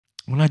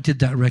when I did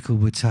that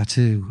record with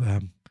Tattoo,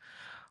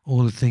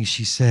 all the things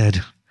she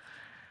said,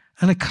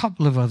 and a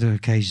couple of other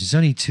occasions,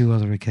 only two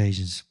other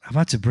occasions, I've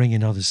had to bring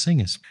in other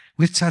singers.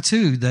 With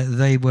Tattoo,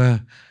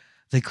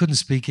 they couldn't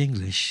speak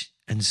English,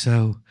 and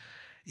so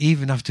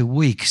even after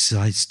weeks,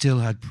 I still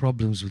had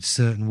problems with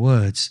certain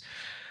words.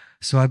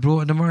 So I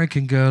brought an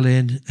American girl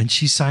in, and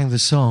she sang the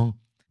song,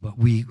 but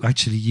we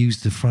actually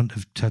used the front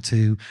of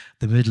Tattoo,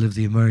 the middle of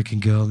the American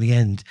girl, and the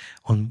end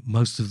on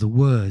most of the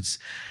words.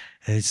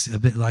 It's a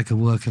bit like a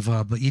work of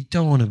art, but you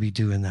don't want to be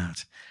doing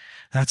that.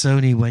 That's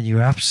only when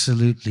you're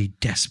absolutely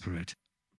desperate.